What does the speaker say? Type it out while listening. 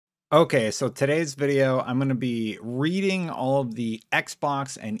Okay, so today's video, I'm going to be reading all of the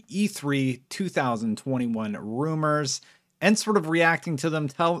Xbox and E3 2021 rumors and sort of reacting to them,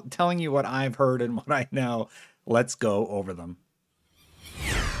 telling you what I've heard and what I know. Let's go over them.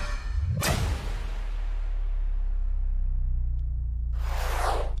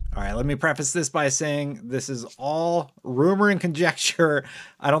 All right, let me preface this by saying this is all rumor and conjecture.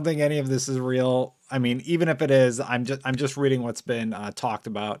 I don't think any of this is real. I mean, even if it is, I'm just reading what's been talked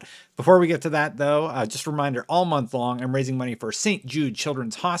about. Before we get to that, though, just a reminder: all month long, I'm raising money for St. Jude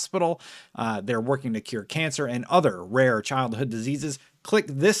Children's Hospital. They're working to cure cancer and other rare childhood diseases. Click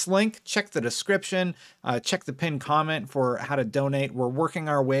this link, check the description, check the pinned comment for how to donate. We're working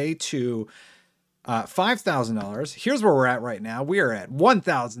our way to $5,000. Here's where we're at right now. We are at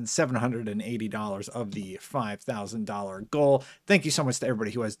 $1,780 of the $5,000 goal. Thank you so much to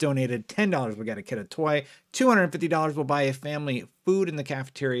everybody who has donated. $10 will get a kid a toy. $250 will buy a family food in the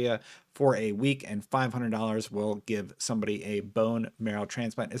cafeteria for a week, and $500 will give somebody a bone marrow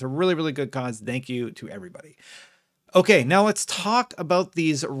transplant. It's a really, really good cause. Thank you to everybody. Okay, now let's talk about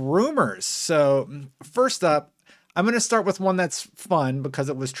these rumors. So first up, I'm going to start with one that's fun because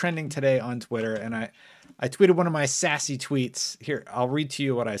it was trending today on Twitter, and I tweeted one of my sassy tweets. Here, I'll read to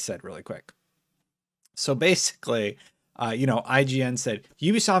you what I said really quick. So basically, IGN said,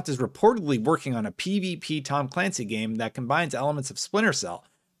 Ubisoft is reportedly working on a PvP Tom Clancy game that combines elements of Splinter Cell,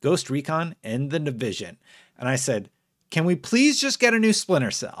 Ghost Recon, and The Division. And I said, can we please just get a new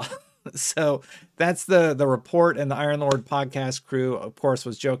Splinter Cell? So that's the report, and the Iron Lord podcast crew, of course,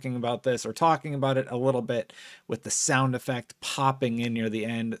 was joking about this or talking about it a little bit with the sound effect popping in near the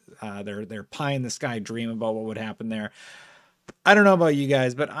end. Their pie in the sky dream about what would happen there. I don't know about you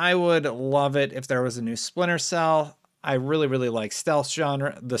guys, but I would love it if there was a new Splinter Cell. I really, really like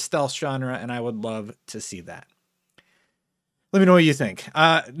the stealth genre, and I would love to see that. Let me know what you think.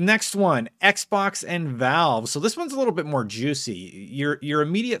 Next one, Xbox and Valve. So this one's a little bit more juicy. Your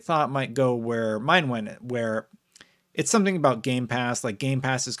immediate thought might go where mine went, where it's something about Game Pass, like Game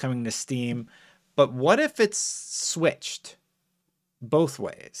Pass is coming to Steam. But what if it's switched both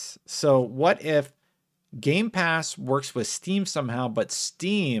ways? So what if Game Pass works with Steam somehow, but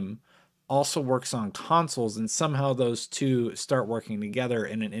Steam also works on consoles, and somehow those two start working together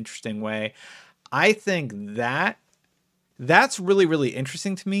in an interesting way? I think that's really, really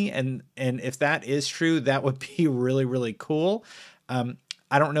interesting to me. And if that is true, that would be really, really cool. I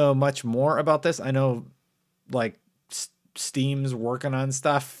don't know much more about this. I know like Steam's working on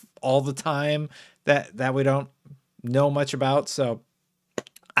stuff all the time that we don't know much about. So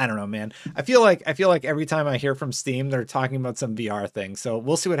I don't know, man. I feel like every time I hear from Steam, they're talking about some VR thing. So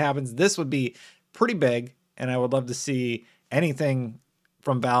we'll see what happens. This would be pretty big, and I would love to see anything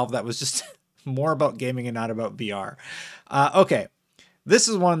from Valve that was just more about gaming and not about VR. Okay, this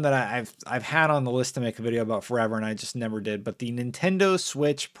is one that I've had on the list to make a video about forever, and I just never did. But the Nintendo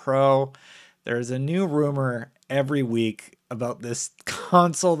Switch Pro, there's a new rumor every week about this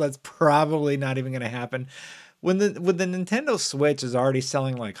console that's probably not even going to happen. When the Nintendo Switch is already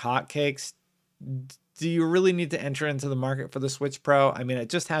selling like hotcakes, do you really need to enter into the market for the Switch Pro? I mean, it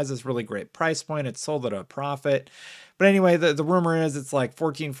just has this really great price point. It's sold at a profit. But anyway, the rumor is it's like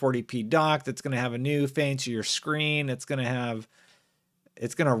 1440p docked. It's going to have a new fancier screen. It's going to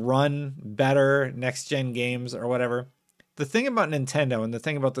run better next gen games or whatever. The thing about Nintendo and the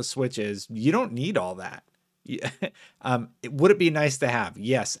thing about the Switch is you don't need all that. Would it be nice to have?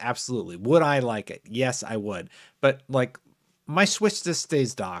 Yes, absolutely. Would I like it? Yes, I would. But like, my Switch just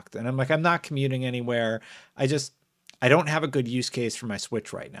stays docked, and I'm not commuting anywhere. I don't have a good use case for my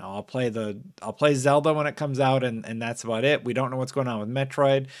Switch right now. I'll play Zelda when it comes out, and that's about it. We don't know what's going on with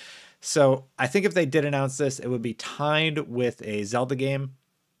Metroid. So I think if they did announce this, it would be tied with a Zelda game.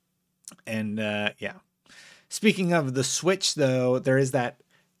 And yeah. Speaking of the Switch, though, there is that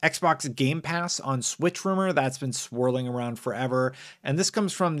Xbox Game Pass on Switch rumor that's been swirling around forever. And this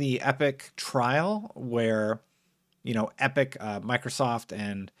comes from the Epic trial where, Epic, Microsoft,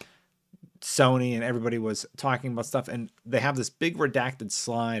 and Sony and everybody was talking about stuff, and they have this big redacted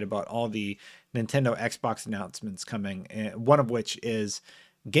slide about all the Nintendo Xbox announcements coming, one of which is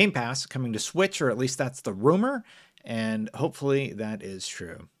Game Pass coming to Switch, or at least that's the rumor, and hopefully that is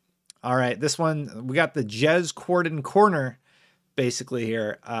true. All right, this one, we got the Jez Corden corner basically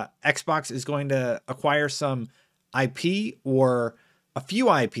here. Xbox is going to acquire some IP or a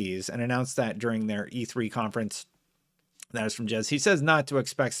few IPs and announce that during their E3 conference. That is from Jez. He says not to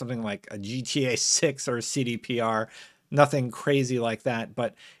expect something like a GTA 6 or CDPR, nothing crazy like that,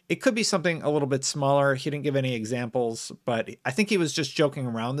 but it could be something a little bit smaller. He didn't give any examples, but I think he was just joking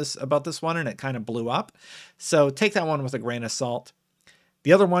around about this one, and it kind of blew up. So take that one with a grain of salt.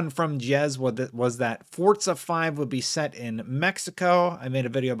 The other one from Jez was that Forza 5 would be set in Mexico. I made a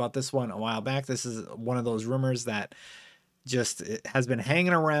video about this one a while back. This is one of those rumors that just has been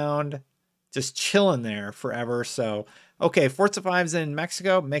hanging around, just chilling there forever. So, okay, Forza 5's in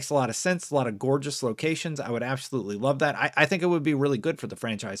Mexico. Makes a lot of sense. A lot of gorgeous locations. I would absolutely love that. I think it would be really good for the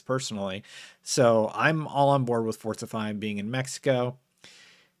franchise personally. So I'm all on board with Forza 5 being in Mexico.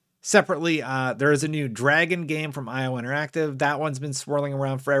 Separately, there is a new Dragon game from IO Interactive. That one's been swirling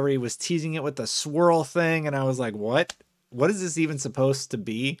around forever. He was teasing it with the swirl thing, and I was like, what? What is this even supposed to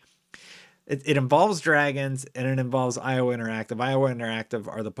be? It involves dragons, and it involves IO Interactive. IO Interactive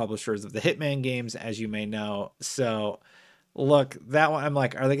are the publishers of the Hitman games, as you may know. So, look, that one, I'm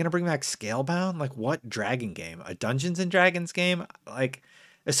like, are they going to bring back Scalebound? Like, what dragon game? A Dungeons and Dragons game? Like,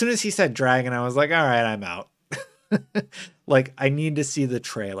 as soon as he said dragon, I was like, all right, I'm out. Like, I need to see the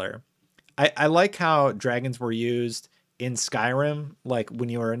trailer. I like how dragons were used in Skyrim. Like, when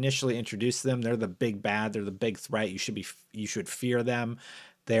you were initially introduced to them, they're the big bad, they're the big threat. You should fear them.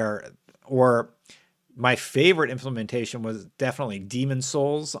 Or my favorite implementation was definitely Demon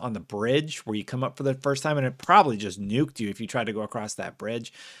Souls on the bridge, where you come up for the first time and it probably just nuked you if you tried to go across that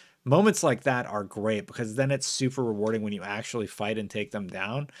bridge. Moments like that are great because then it's super rewarding when you actually fight and take them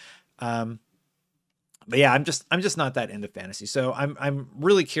down. But yeah, I'm just not that into fantasy. So I'm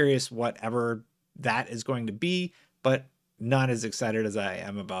really curious whatever that is going to be, but not as excited as I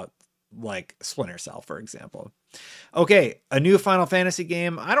am about like Splinter Cell, for example. Okay, a new Final Fantasy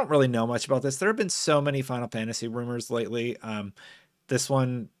game. I don't really know much about this. There have been so many Final Fantasy rumors lately. This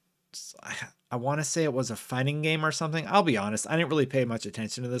one, I want to say it was a fighting game or something. I'll be honest, I didn't really pay much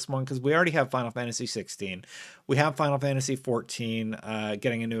attention to this one because we already have Final Fantasy 16. We have Final Fantasy 14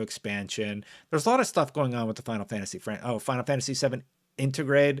 getting a new expansion. There's a lot of stuff going on with the Final Fantasy Final Fantasy 7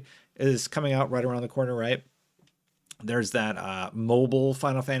 Integrate is coming out right around the corner, right? There's that mobile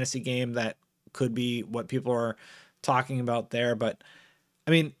Final Fantasy game that could be what people are talking about there. But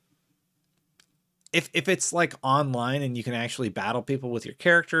I mean, if it's like online and you can actually battle people with your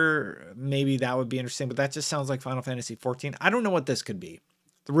character, maybe that would be interesting. But that just sounds like Final Fantasy 14. I don't know what this could be.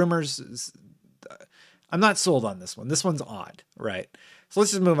 The rumors, I'm not sold on this one. This one's odd, right? So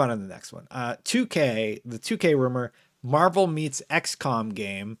let's just move on to the next one. 2K, the 2K rumor, Marvel meets XCOM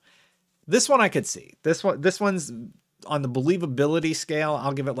game. This one I could see. This one's on the believability scale.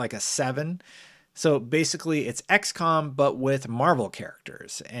 I'll give it like a 7. So basically it's XCOM, but with Marvel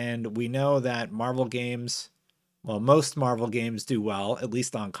characters. And we know that Marvel games, well, most Marvel games do well, at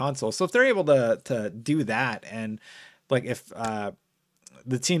least on console. So if they're able to do that, and like if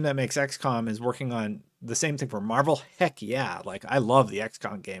the team that makes XCOM is working on the same thing for Marvel, heck yeah. Like I love the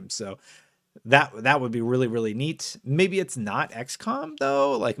XCOM games. So that would be really, really neat. Maybe it's not XCOM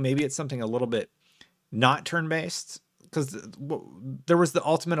though. Like maybe it's something a little bit not turn-based. Because there was the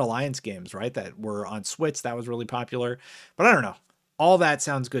Ultimate Alliance games, right, that were on Switch. That was really popular. But I don't know. All that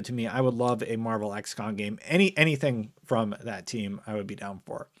sounds good to me. I would love a Marvel XCOM game. Anything from that team, I would be down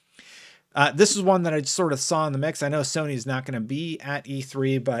for. This is one that I sort of saw in the mix. I know Sony's not going to be at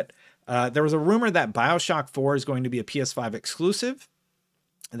E3, but there was a rumor that BioShock 4 is going to be a PS5 exclusive.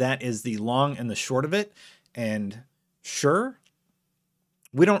 That is the long and the short of it. And sure,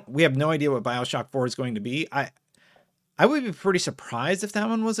 we have no idea what BioShock 4 is going to be. I would be pretty surprised if that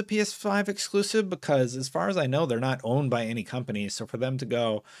one was a PS5 exclusive because as far as I know, they're not owned by any company. So for them to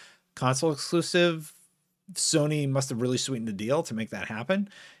go console exclusive, Sony must have really sweetened the deal to make that happen.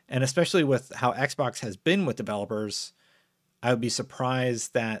 And especially with how Xbox has been with developers, I would be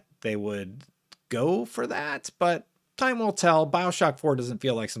surprised that they would go for that. But time will tell. BioShock 4 doesn't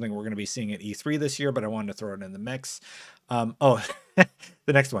feel like something we're going to be seeing at E3 this year, but I wanted to throw it in the mix.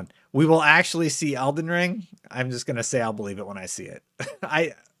 The next one. We will actually see Elden Ring. I'm just going to say I'll believe it when I see it.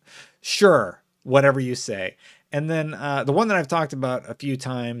 Sure, whatever you say. And then the one that I've talked about a few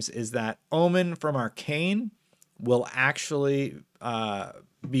times is that Omen from Arcane will actually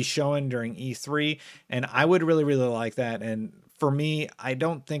be shown during E3. And I would really, really like that. And for me, I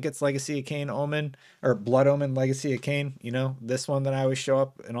don't think it's Legacy of Kain Omen or Blood Omen Legacy of Kain. You know, this one that I always show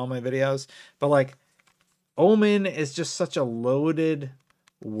up in all my videos. But like, Omen is just such a loaded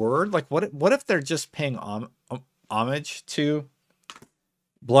word. Like, what if they're just paying homage to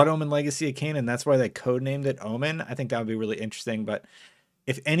Blood Omen Legacy of Kain, and that's why they codenamed it Omen? I think that would be really interesting. But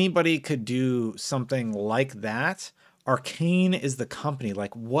if anybody could do something like that, Arcane is the company.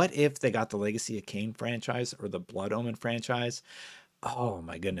 Like, what if they got the Legacy of Kain franchise or the Blood Omen franchise? Oh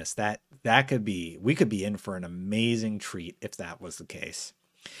my goodness, that could be, we could be in for an amazing treat if that was the case.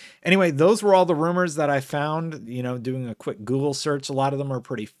 Anyway, those were all the rumors that I found, you know, doing a quick Google search. A lot of them are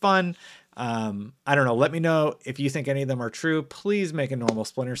pretty fun. I don't know. Let me know if you think any of them are true. Please make a normal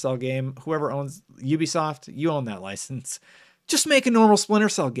Splinter Cell game. Whoever owns Ubisoft, you own that license. Just make a normal Splinter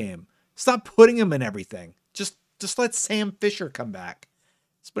Cell game. Stop putting them in everything. Just let Sam Fisher come back.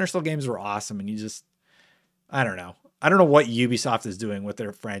 Splinter Cell games were awesome, and you just, I don't know. I don't know what Ubisoft is doing with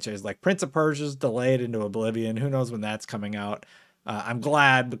their franchise. Like Prince of Persia's delayed into oblivion. Who knows when that's coming out? I'm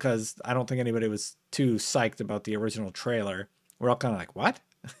glad because I don't think anybody was too psyched about the original trailer. We're all kind of like, what?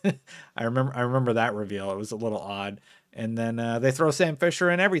 I remember that reveal. It was a little odd. And then they throw Sam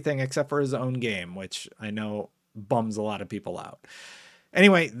Fisher in everything except for his own game, which I know bums a lot of people out.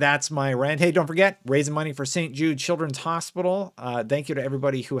 Anyway, that's my rant. Hey, don't forget, raising money for St. Jude Children's Hospital. Thank you to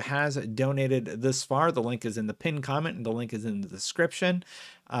everybody who has donated this far. The link is in the pinned comment, and the link is in the description.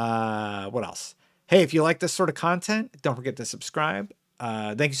 What else? Hey, if you like this sort of content, don't forget to subscribe.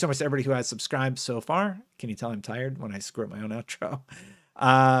 Thank you so much to everybody who has subscribed so far. Can you tell I'm tired when I screw up my own outro?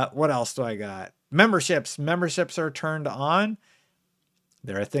 What else do I got? Memberships. Memberships are turned on.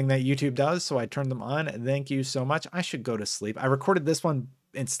 They're a thing that YouTube does, so I turned them on. Thank you so much. I should go to sleep. I recorded this one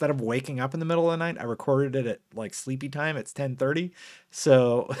instead of waking up in the middle of the night. I recorded it at like sleepy time. It's 10:30.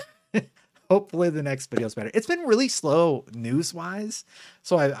 So hopefully the next video is better. It's been really slow news-wise,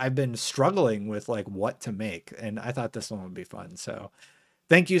 so I've been struggling with like what to make, and I thought this one would be fun. So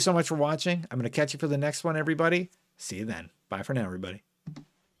thank you so much for watching. I'm going to catch you for the next one, everybody. See you then. Bye for now, everybody.